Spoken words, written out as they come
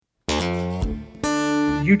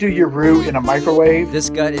you do your roux in a microwave. This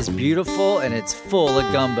gut is beautiful and it's full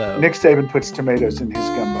of gumbo. Nick Saban puts tomatoes in his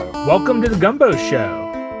gumbo. Welcome to the Gumbo Show.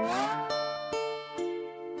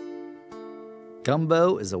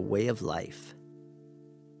 Gumbo is a way of life.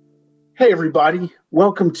 Hey, everybody.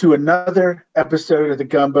 Welcome to another episode of the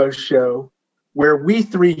Gumbo Show, where we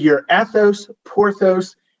three, your ethos,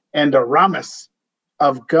 porthos, and aramis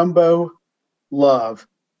of gumbo love,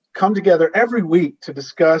 come together every week to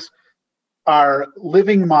discuss our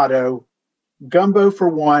living motto, gumbo for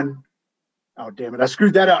one. Oh, damn it. I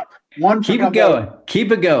screwed that up. One for Keep gumbo, it going.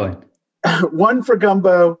 Keep it going. one for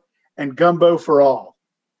gumbo and gumbo for all.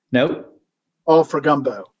 Nope. All for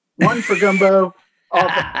gumbo. One for gumbo. All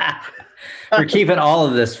for... We're keeping all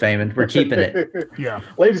of this, Faimon. We're keeping it. Yeah.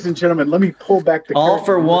 Ladies and gentlemen, let me pull back the All curtain.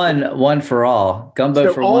 for one, one for all. Gumbo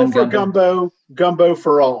So for all one. for gumbo, gumbo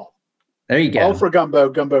for all. There you go. All for gumbo,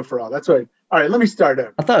 gumbo for all. That's right. All right, let me start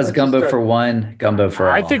over. I thought it was gumbo for one, gumbo for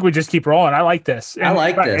all. I think we just keep rolling. I like this. I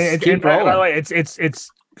like this. Keep by the rolling. way,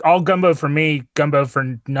 it's all gumbo for me, gumbo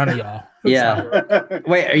for none of y'all. Yeah.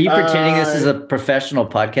 Wait, are you pretending this is a professional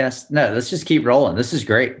podcast? No, let's just keep rolling. This is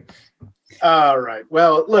great. All right.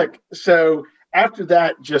 Well, look, so after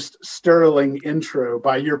that just sterling intro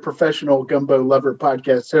by your professional gumbo lover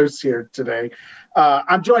podcast host here today,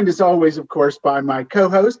 I'm joined as always, of course, by my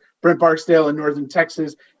co-host, Brent Barksdale in Northern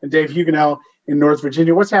Texas and Dave Huguenel in North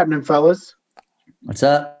Virginia. What's happening, fellas? What's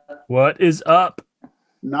up? What is up?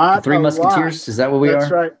 Not The Three a Musketeers? lot. Is that what we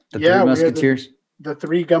That's are? right. The Yeah, Three we are Musketeers? the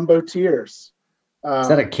three gumbo tiers. Is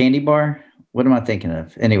that a candy bar? What am I thinking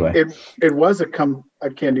of? Anyway. It was a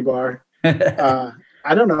candy bar. I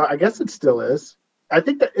don't know. I guess it still is. I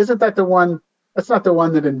think that isn't that the one. That's not the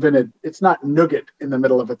one that invented. It's not nougat in the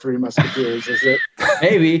middle of a Three Musketeers, is it?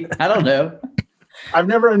 Maybe. I don't know. I've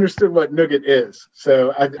never understood what nougat is.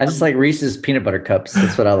 So I just like Reese's peanut butter cups.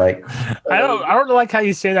 That's what I like. I don't like how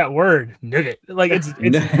you say that word, nougat. Like it's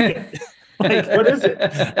nougat. Like, what is it?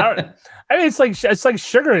 I mean, it's like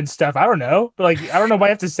sugar and stuff. I don't know, but like I don't know why I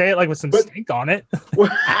have to say it like with some stink on it.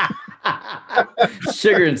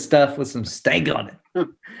 Sugar and stuff with some steak on it.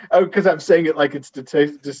 Oh, because I'm saying it like it's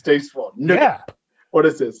distasteful. Nougat. Yeah. What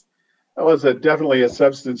is this? That was definitely a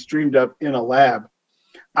substance dreamed up in a lab.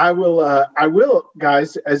 I will,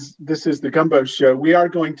 guys, as this is the Gumbo Show, we are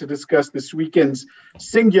going to discuss this weekend's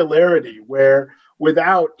singularity, where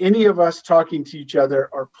without any of us talking to each other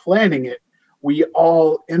or planning it, we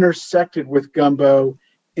all intersected with gumbo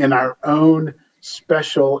in our own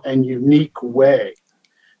special and unique way.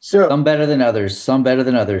 So Some better than others. Some better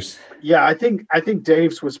than others. yeah, I think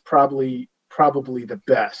Dave's was probably the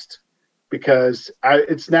best, because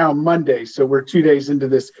it's now Monday, so we're 2 days into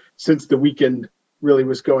this since the weekend really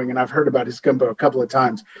was going, and I've heard about his gumbo a couple of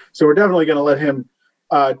times. So we're definitely going to let him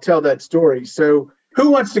tell that story. So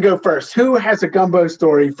who wants to go first? Who has a gumbo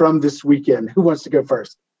story from this weekend? Who wants to go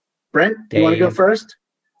first? Brent, you want to go first?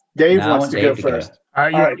 Dave wants to go first. All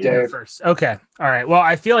right, you go Dave. first. Okay. All right. Well,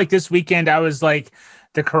 I feel like this weekend I was like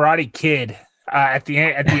the Karate Kid at the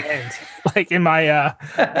end, like in my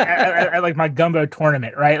at like my gumbo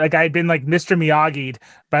tournament, right? Like I had been like Mr. Miyagi'd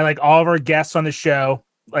by like all of our guests on the show.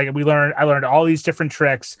 Like I learned all these different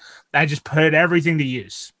tricks. I just put everything to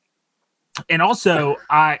use. And also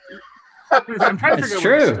I'm trying to figure out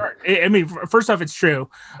where to start. I mean, first off, it's true.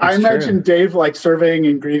 I imagine Dave like surveying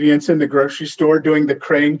ingredients in the grocery store, doing the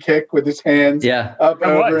crane kick with his hands up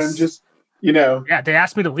over and just, Yeah, they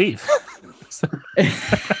asked me to leave.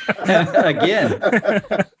 Again.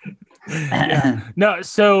 Yeah. No,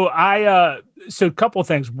 so so a couple of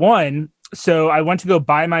things. One, so I went to go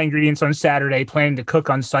buy my ingredients on Saturday, planning to cook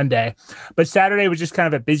on Sunday, but Saturday was just kind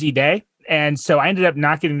of a busy day. And so I ended up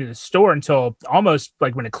not getting to the store until almost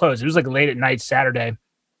like when it closed. It was like late at night Saturday.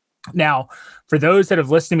 Now, for those that have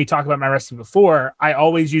listened to me talk about my recipe before, I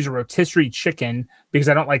always use a rotisserie chicken because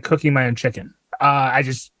I don't like cooking my own chicken. I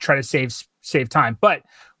just try to save time. But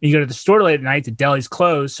when you go to the store late at night, the deli's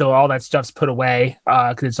closed, so all that stuff's put away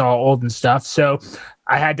because it's all old and stuff. So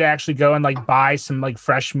I had to actually go and like buy some like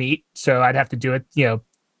fresh meat. So I'd have to do it,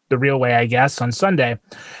 the real way, I guess, on Sunday.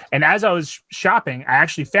 And as I was shopping, I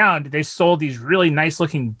actually found they sold these really nice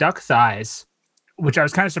looking duck thighs, which I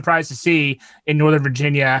was kind of surprised to see in Northern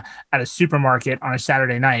Virginia at a supermarket on a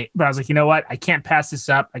Saturday night. But I was like, you know what? I can't pass this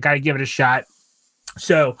up. I got to give it a shot.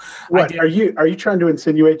 So what are you trying to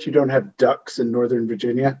insinuate you don't have ducks in Northern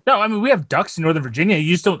Virginia? No, I mean, we have ducks in Northern Virginia.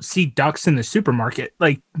 You just don't see ducks in the supermarket.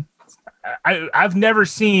 Like I've never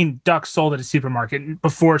seen ducks sold at a supermarket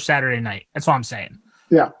before Saturday night. That's all I'm saying.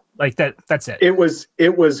 Yeah. Like that's it. It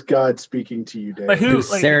was God speaking to you, Dave. Like who?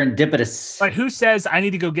 Serendipitous. Like who says I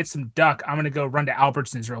need to go get some duck? I'm gonna go run to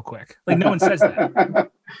Albertsons real quick. Like no one says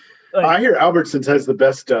that. I hear Albertsons has the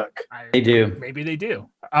best duck. They do. Maybe they do.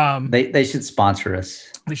 They should sponsor us.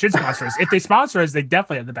 They should sponsor us. If they sponsor us, they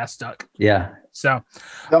definitely have the best duck. Yeah. So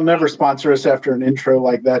they'll never sponsor us after an intro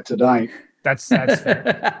like that tonight. That's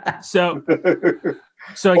fair. So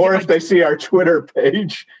or if they see our Twitter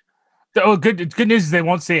page. Oh, good news is they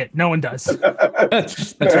won't see it. No one does.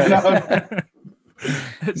 That's right.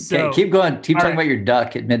 So, okay, keep going. Keep talking about your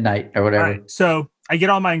duck at midnight or whatever. Right. So I get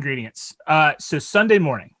all my ingredients. So Sunday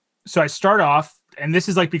morning. So I start off, and this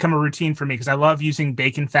is like become a routine for me because I love using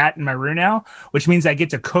bacon fat in my roux now, which means I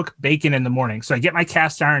get to cook bacon in the morning. So I get my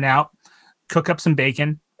cast iron out, cook up some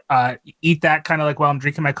bacon, eat that kind of like while I'm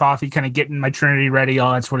drinking my coffee, kind of getting my Trinity ready,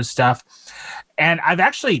 all that sort of stuff. And I've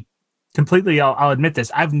actually I'll admit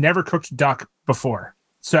this, I've never cooked duck before.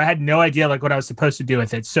 So I had no idea like what I was supposed to do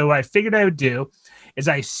with it. So what I figured I would do is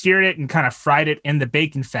I seared it and kind of fried it in the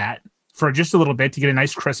bacon fat for just a little bit to get a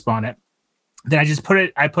nice crisp on it. Then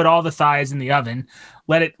I put all the thighs in the oven,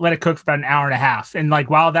 let it cook for about an hour and a half. And like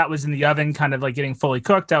while that was in the oven, kind of like getting fully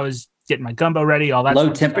cooked, I was getting my gumbo ready, all that.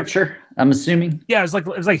 Low temperature, I'm assuming. Yeah, it was like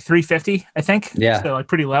 350, I think. Yeah. So like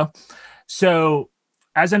pretty low. So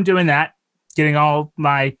as I'm doing that, getting all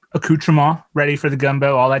my accoutrement ready for the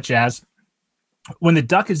gumbo, all that jazz. When the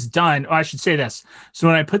duck is done, I should say this. So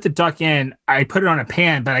when I put the duck in, I put it on a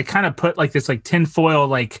pan, but I kind of put like this like tin foil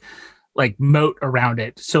like moat around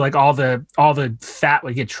it. So like all the fat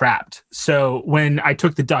would get trapped. So when I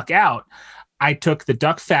took the duck out, I took the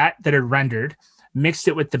duck fat that had rendered, mixed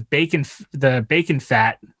it with the bacon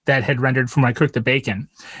fat that had rendered from when I cooked the bacon.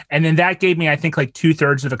 And then that gave me, I think, like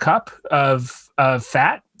 2/3 of a cup of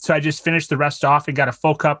fat. So I just finished the rest off and got a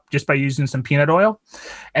full cup just by using some peanut oil.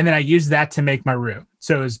 And then I used that to make my roux.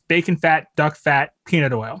 So it was bacon fat, duck fat,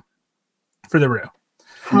 peanut oil for the roux.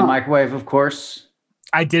 In the microwave, of course.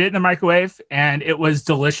 I did it in the microwave and it was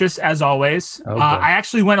delicious as always. Okay. I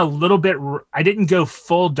actually went a little bit, I didn't go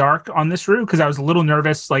full dark on this roux because I was a little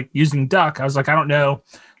nervous, like using duck. I was like, I don't know,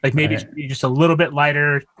 like maybe it should be just a little bit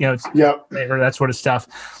lighter, flavor, that sort of stuff.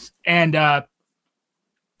 And,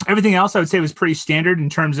 everything else I would say was pretty standard in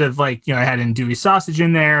terms of like, I had andouille sausage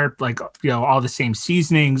in there, like, all the same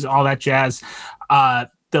seasonings, all that jazz.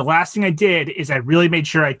 The last thing I did is I really made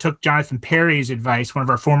sure I took Jonathan Perry's advice, one of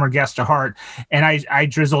our former guests, to heart. And I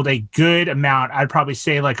drizzled a good amount. I'd probably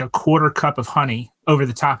say like a 1/4 cup of honey over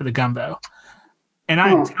the top of the gumbo. And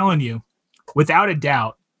I'm telling you, without a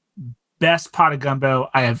doubt, best pot of gumbo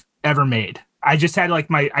I have ever made. So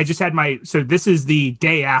this is the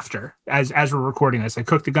day after as we're recording this. I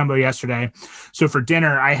cooked the gumbo yesterday. So for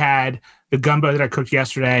dinner, I had the gumbo that I cooked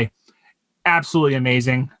yesterday. Absolutely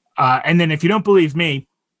amazing. And then if you don't believe me,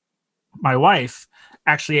 my wife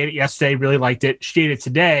actually ate it yesterday, really liked it. She ate it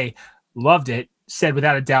today, loved it, said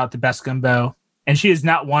without a doubt the best gumbo. And she is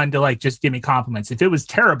not one to like just give me compliments. If it was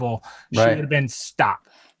terrible, she would have been stop.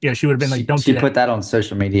 She would have been like, don't do that. She put that on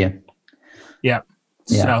social media. Yeah.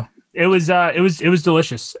 So it was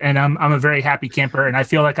delicious, and I'm a very happy camper, and I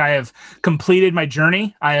feel like I have completed my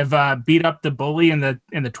journey. I have beat up the bully in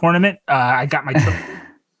the tournament. I got my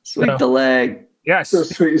sweep the leg. Yes, so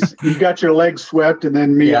sweet. You got your leg swept, and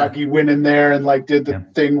then Miyagi went in there and like did the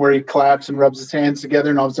thing where he claps and rubs his hands together,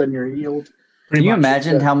 and all of a sudden you're healed. Can you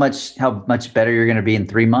imagine how much better you're going to be in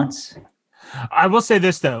 3 months? I will say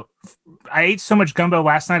this though, I ate so much gumbo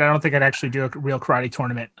last night. I don't think I'd actually do a real karate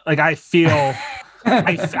tournament. Like I feel.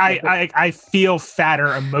 I feel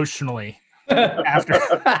fatter emotionally after.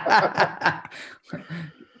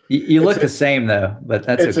 You look the same though, but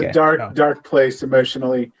that's it's a dark place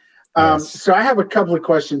emotionally. So I have a couple of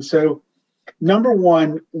questions. So number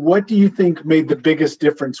one, what do you think made the biggest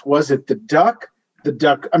difference? Was it the duck?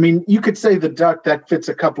 I mean, you could say the duck, that fits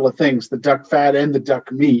a couple of things, the duck fat and the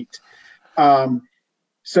duck meat.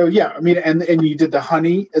 So yeah, I mean, and you did the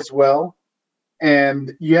honey as well.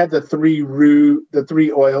 And you had the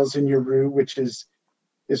three oils in your roux, which is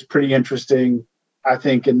pretty interesting, I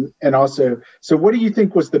think. And also, so what do you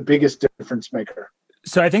think was the biggest difference maker?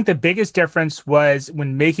 So I think the biggest difference was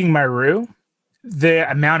when making my roux, the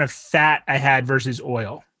amount of fat I had versus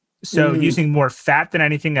oil. So using more fat than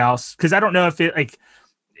anything else, because I don't know if it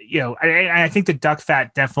I think the duck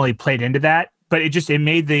fat definitely played into that, but it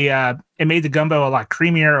made the gumbo a lot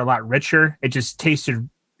creamier, a lot richer. It just tasted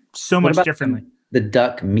so much differently. The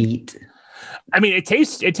duck meat. I mean, it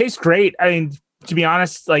tastes great. I mean, to be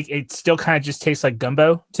honest, like it still kind of just tastes like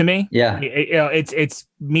gumbo to me. Yeah. It's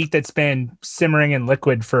meat that's been simmering in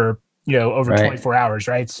liquid for, over 24 hours.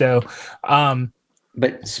 Right. So,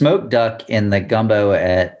 but smoked duck in the gumbo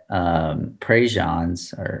at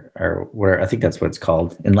Préjean's or where I think that's what it's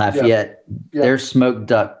called in Lafayette, their smoked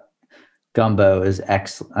duck gumbo is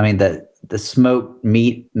excellent. I mean, the smoked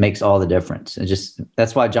meat makes all the difference. And just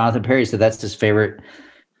that's why Jonathan Perry said that's his favorite,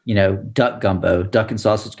 duck and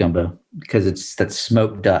sausage gumbo, because it's that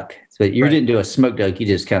smoked duck. So you didn't do a smoked duck. You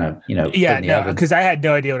just kind of, put it in the oven. Because I had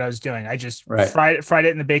no idea what I was doing. I just fried it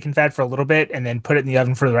in the bacon fat for a little bit and then put it in the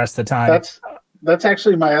oven for the rest of the time. That's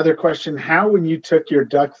actually my other question. How, when you took your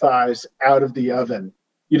duck thighs out of the oven,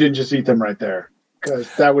 you didn't just eat them right there?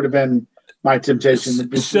 Because that would have been my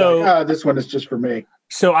temptation. So this one is just for me.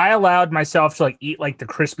 So I allowed myself to eat the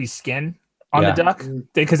crispy skin on the duck,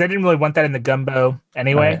 because I didn't really want that in the gumbo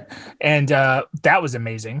anyway. Right. And that was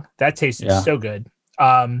amazing. That tasted so good.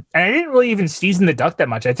 And I didn't really even season the duck that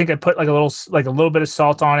much. I think I put a little bit of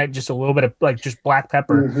salt on it, just a little bit of just black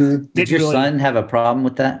pepper. Mm-hmm. Did your son have a problem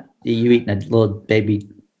with that? You eating a little baby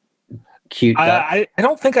cute duck? I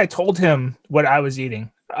don't think I told him what I was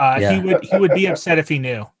eating. He would be upset if he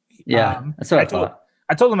knew. Yeah, that's what I thought.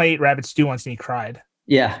 I told him I ate rabbit stew once and he cried.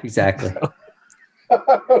 Yeah, exactly.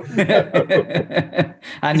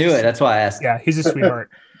 I knew it. That's why I asked. Yeah, he's a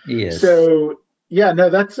sweetheart. He is. So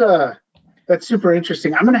that's super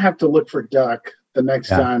interesting. I'm gonna have to look for duck the next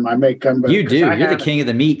time I make gumbo. You do. You're the king of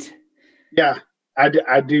the meat. Yeah,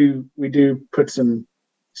 I do. We do put some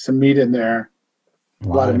meat in there. A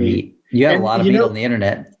lot of meat. You have a lot of meat on the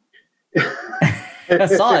internet. I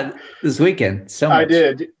saw it this weekend. So much. I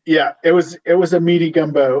did. Yeah, it was a meaty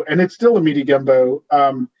gumbo, and it's still a meaty gumbo.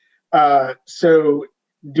 So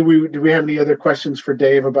do we have any other questions for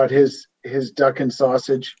Dave about his duck and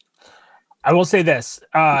sausage? I will say this.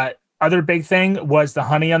 Other big thing was the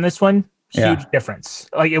honey on this one. Huge difference.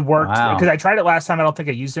 It worked because I tried it last time. I don't think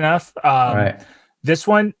I used enough. Right. This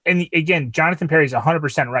one, and again, Jonathan Perry's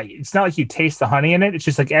 100% right. It's not like you taste the honey in it. It's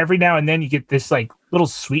just every now and then you get this little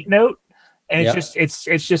sweet note, and it's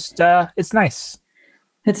nice.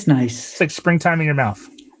 It's nice. It's like springtime in your mouth.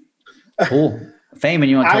 Cool. Faimon,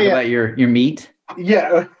 you want to talk about your meat?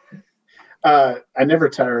 Yeah. I never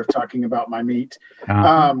tire of talking about my meat.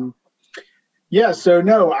 So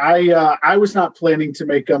no, I was not planning to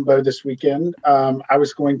make gumbo this weekend. I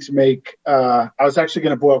was going to make, I was actually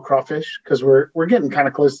going to boil crawfish because we're getting kind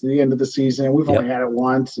of close to the end of the season, and we've only had it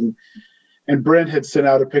once. And Brent had sent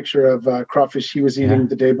out a picture of crawfish he was eating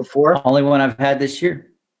the day before. Only one I've had this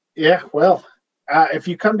year. Yeah, well, if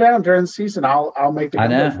you come down during the season, I'll make the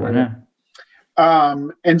gumbo for you. I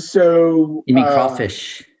know. And so you mean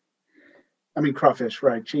crawfish? I mean crawfish,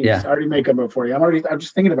 right? Jeez, yeah. I already make gumbo for you. I'm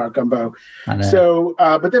just thinking about gumbo. I know. So,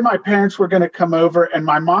 but then my parents were going to come over, and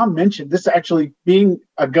my mom mentioned this actually being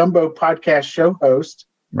a gumbo podcast show host.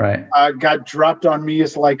 Right. Got dropped on me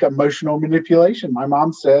as emotional manipulation. My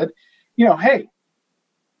mom said, hey,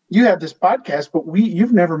 you have this podcast, but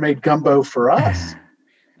you've never made gumbo for us.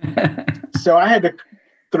 So I had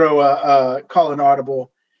to call an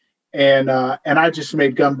audible, and I just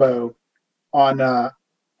made gumbo on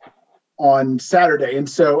Saturday. And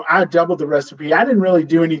so I doubled the recipe. I didn't really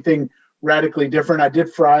do anything radically different. I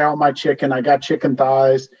did fry all my chicken. I got chicken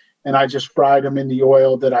thighs, and I just fried them in the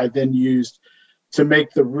oil that I then used to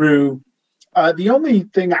make the roux. The only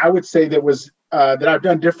thing I would say that was that I've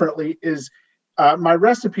done differently is my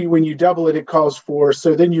recipe, when you double it, it calls for,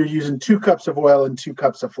 so then you're using 2 cups of oil and 2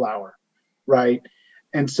 cups of flour, right?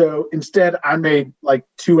 And so instead I made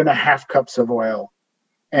 2.5 cups of oil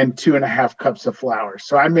and 2.5 cups of flour.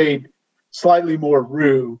 So I made slightly more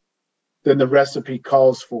roux than the recipe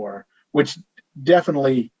calls for, which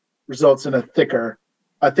definitely results in a thicker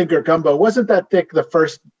gumbo. It wasn't that thick the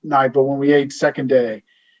first night, but when we ate second day,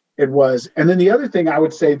 it was. And then the other thing I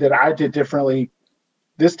would say that I did differently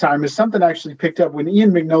this time is something I actually picked up when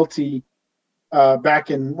Ian McNulty,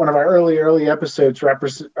 back in one of our early episodes,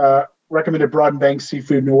 recommended Broad and Bank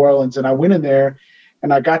Seafood New Orleans. And I went in there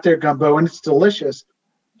and I got their gumbo, and it's delicious.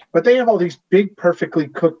 But they have all these big, perfectly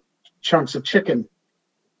cooked chunks of chicken.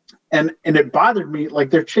 And it bothered me,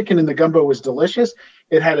 their chicken in the gumbo was delicious.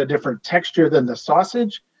 It had a different texture than the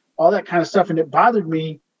sausage, all that kind of stuff. And it bothered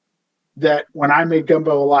me that when I made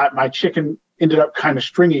gumbo a lot, my chicken ended up kind of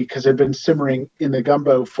stringy because it had been simmering in the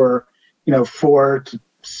gumbo for, 4 to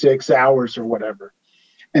 6 hours or whatever.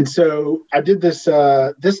 And so I did this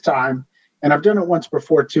this time, and I've done it once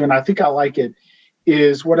before too, and I think I like it,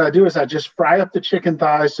 is what I do is I just fry up the chicken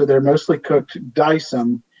thighs so they're mostly cooked, dice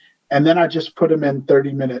them, and then I just put them in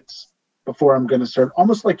 30 minutes before I'm going to serve,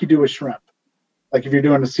 almost like you do with shrimp. Like if you're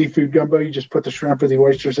doing a seafood gumbo, you just put the shrimp or the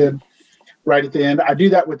oysters in right at the end. I do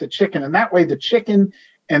that with the chicken, and that way the chicken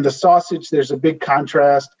and the sausage, there's a big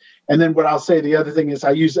contrast. And then what I'll say, the other thing is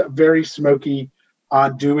I use a very smoky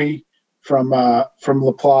andouille from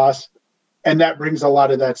Laplace, and that brings a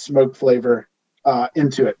lot of that smoked flavor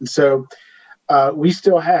into it. And so we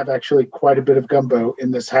still have actually quite a bit of gumbo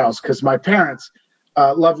in this house because my parents,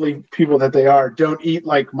 lovely people that they are, don't eat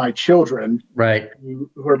like my children, right? Who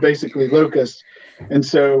are basically locusts, and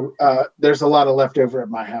so there's a lot of leftover at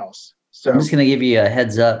my house. So I'm just going to give you a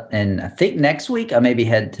heads up, and I think next week I maybe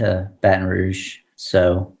head to Baton Rouge,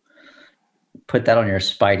 so put that on your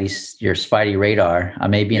Spidey radar. I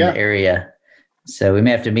may be in the area, so we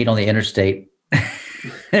may have to meet on the interstate,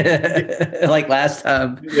 like last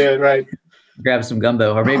time. Yeah, right. Grab some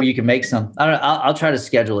gumbo, or maybe you can make some. I don't know. I'll try to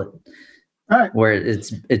schedule it. All right. Where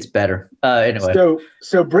it's better. Anyway.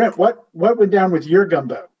 So Brent, what went down with your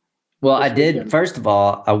gumbo? Well, I did. Weekend? First of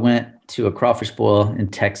all, I went to a crawfish boil in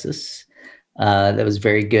Texas. That was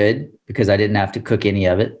very good because I didn't have to cook any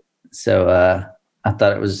of it. So I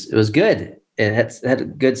thought it was good. It had a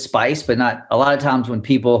good spice, but not a lot of times when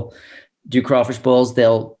people do crawfish boils,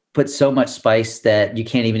 they'll put so much spice that you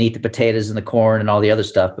can't even eat the potatoes and the corn and all the other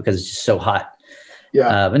stuff because it's just so hot.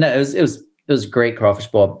 Yeah. But no, it was a great crawfish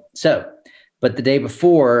boil. So, but the day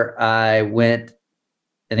before I went,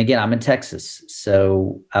 and again, I'm in Texas.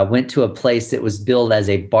 So I went to a place that was billed as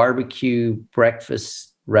a barbecue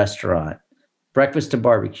breakfast restaurant, breakfast to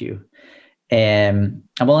barbecue. And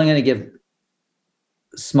I'm only going to give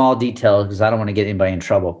small details because I don't want to get anybody in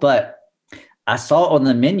trouble, but I saw on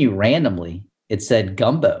the menu randomly, it said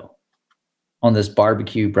gumbo on this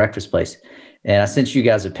barbecue breakfast place. And I sent you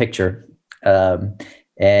guys a picture.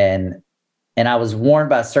 And I was warned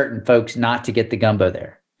by certain folks not to get the gumbo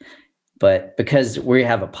there. But because we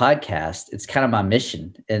have a podcast, it's kind of my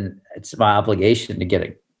mission and it's my obligation to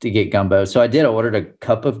get gumbo. So I did. I ordered a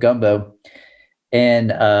cup of gumbo.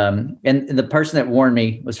 And the person that warned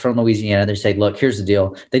me was from Louisiana. They said, look, here's the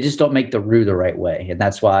deal. They just don't make the roux the right way. And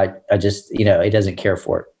that's why I just, it doesn't care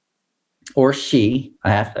for it. Or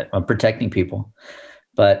I'm protecting people.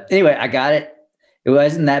 But anyway, I got it. It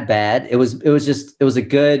wasn't that bad. It was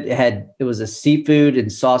a seafood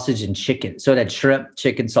and sausage and chicken. So it had shrimp,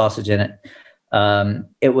 chicken, sausage in it. I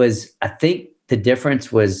think the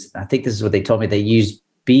difference was, I think this is what they told me, they used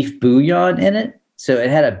beef bouillon in it. So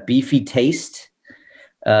it had a beefy taste.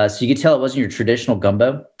 So you could tell it wasn't your traditional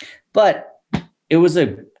gumbo, but it was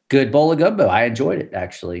a good bowl of gumbo. I enjoyed it,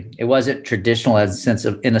 actually. It wasn't traditional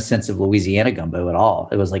in a sense of Louisiana gumbo at all.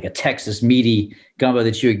 It was like a Texas meaty gumbo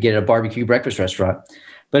that you would get at a barbecue breakfast restaurant,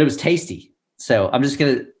 but it was tasty. So I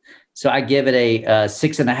give it a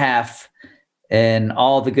 6.5 and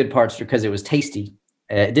all the good parts because it was tasty.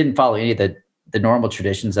 It didn't follow any of the normal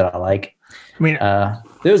traditions that I like. I mean,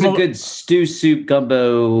 there was a good stew soup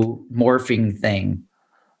gumbo morphing thing.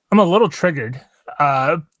 I'm a little triggered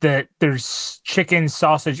that there's chicken,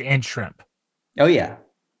 sausage, and shrimp. Oh yeah,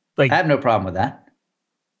 like I have no problem with that.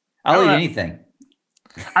 I'll eat anything.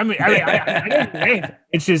 I mean,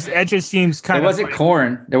 it just seems kind of. There wasn't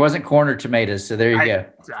corn. There wasn't corn or tomatoes. So there you go.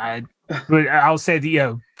 But I'll say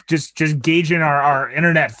that just gauging our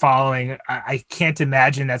internet following, I can't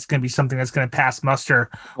imagine that's going to be something that's going to pass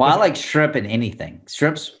muster. Well, I like shrimp in anything.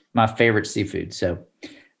 Shrimp's my favorite seafood. So.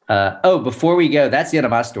 Before we go, that's the end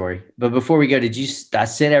of my story. But before we go,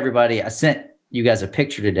 I sent you guys a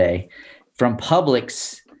picture today from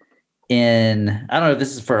Publix I don't know if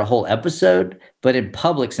this is for a whole episode, but in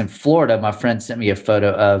Publix in Florida, my friend sent me a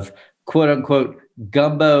photo of quote unquote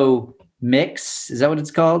gumbo mix. Is that what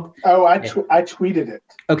it's called? Oh, I tweeted it.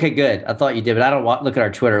 Okay, good. I thought you did, but I don't look at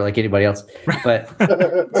our Twitter like anybody else. But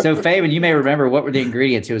so Faimon, you may remember, what were the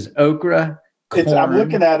ingredients? It was okra, corn. I'm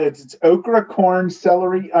looking at it. It's okra, corn,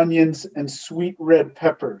 celery, onions, and sweet red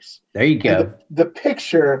peppers. There you go. The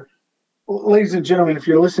picture, ladies and gentlemen, if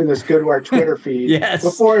you're listening to this, go to our Twitter feed. Yes.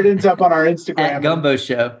 Before it ends up on our Instagram. At Gumbo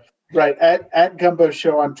Show. Right, at Gumbo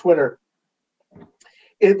Show on Twitter.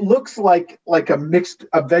 It looks like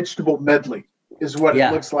a vegetable medley is what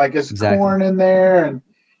it looks like. There's corn in there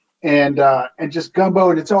and just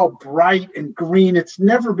gumbo, and it's all bright and green. It's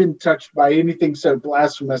never been touched by anything so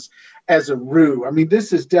blasphemous as a roux. I mean,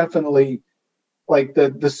 this is definitely like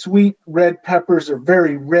the sweet red peppers are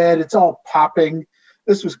very red. It's all popping.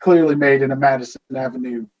 This was clearly made in a Madison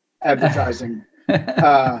Avenue advertising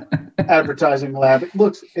advertising lab.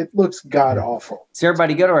 It looks god awful. So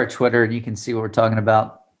everybody go to our Twitter and you can see what we're talking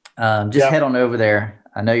about. Head on over there.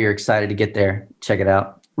 I know you're excited to get there. Check it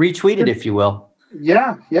out. Retweet it if you will.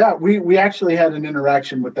 Yeah. We actually had an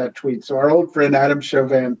interaction with that tweet. So our old friend Adam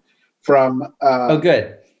Chauvin from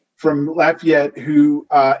from Lafayette, who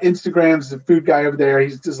Instagram's the food guy over there.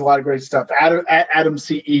 He does a lot of great stuff. Adam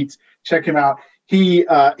C Eats. Check him out. He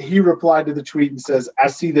replied to the tweet and says, "I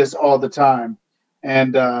see this all the time,"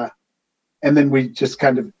 and then we just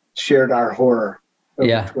kind of shared our horror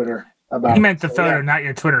over Twitter. about. He meant the So, photo, yeah. not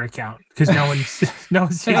your Twitter account, because no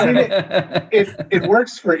one sees I mean, it. it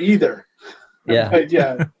works for either. Yeah. But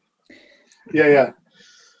yeah. Yeah.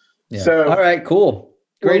 So all right, cool.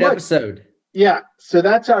 Great look, episode. Yeah, so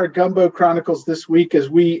that's our Gumbo Chronicles this week as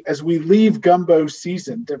we leave Gumbo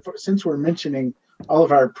season. Since we're mentioning all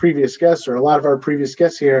of our previous guests or a lot of our previous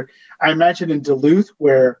guests here, I imagine in Duluth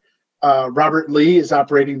where Robert Lee is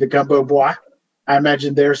operating the Gumbo Bois, I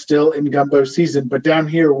imagine they're still in Gumbo season. But down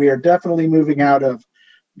here, we are definitely moving out of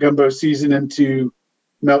Gumbo season into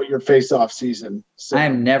melt your face off season. So I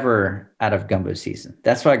am never out of gumbo season.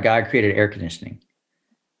 That's why God created air conditioning.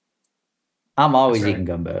 I'm always eating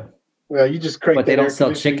gumbo. Well, you just crank. But they that air don't sell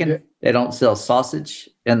conditioning chicken. They don't sell sausage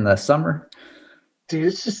in the summer.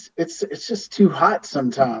 Dude, it's just too hot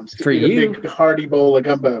sometimes to For eat you. a big hearty bowl of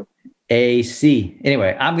gumbo. AC.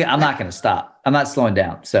 Anyway, I'm not going to stop. I'm not slowing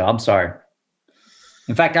down. So I'm sorry.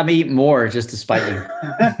 In fact, I'm eating more just to spite you.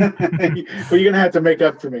 Well, you're gonna have to make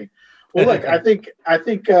up for me. Well, look, I think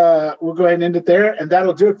we'll go ahead and end it there, and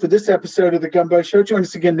that'll do it for this episode of the Gumbo Show. Join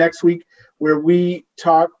us again next week, where we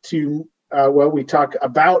talk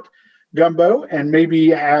about gumbo and maybe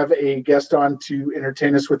have a guest on to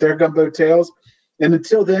entertain us with their gumbo tales. And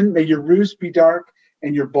until then, may your roos be dark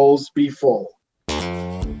and your bowls be full.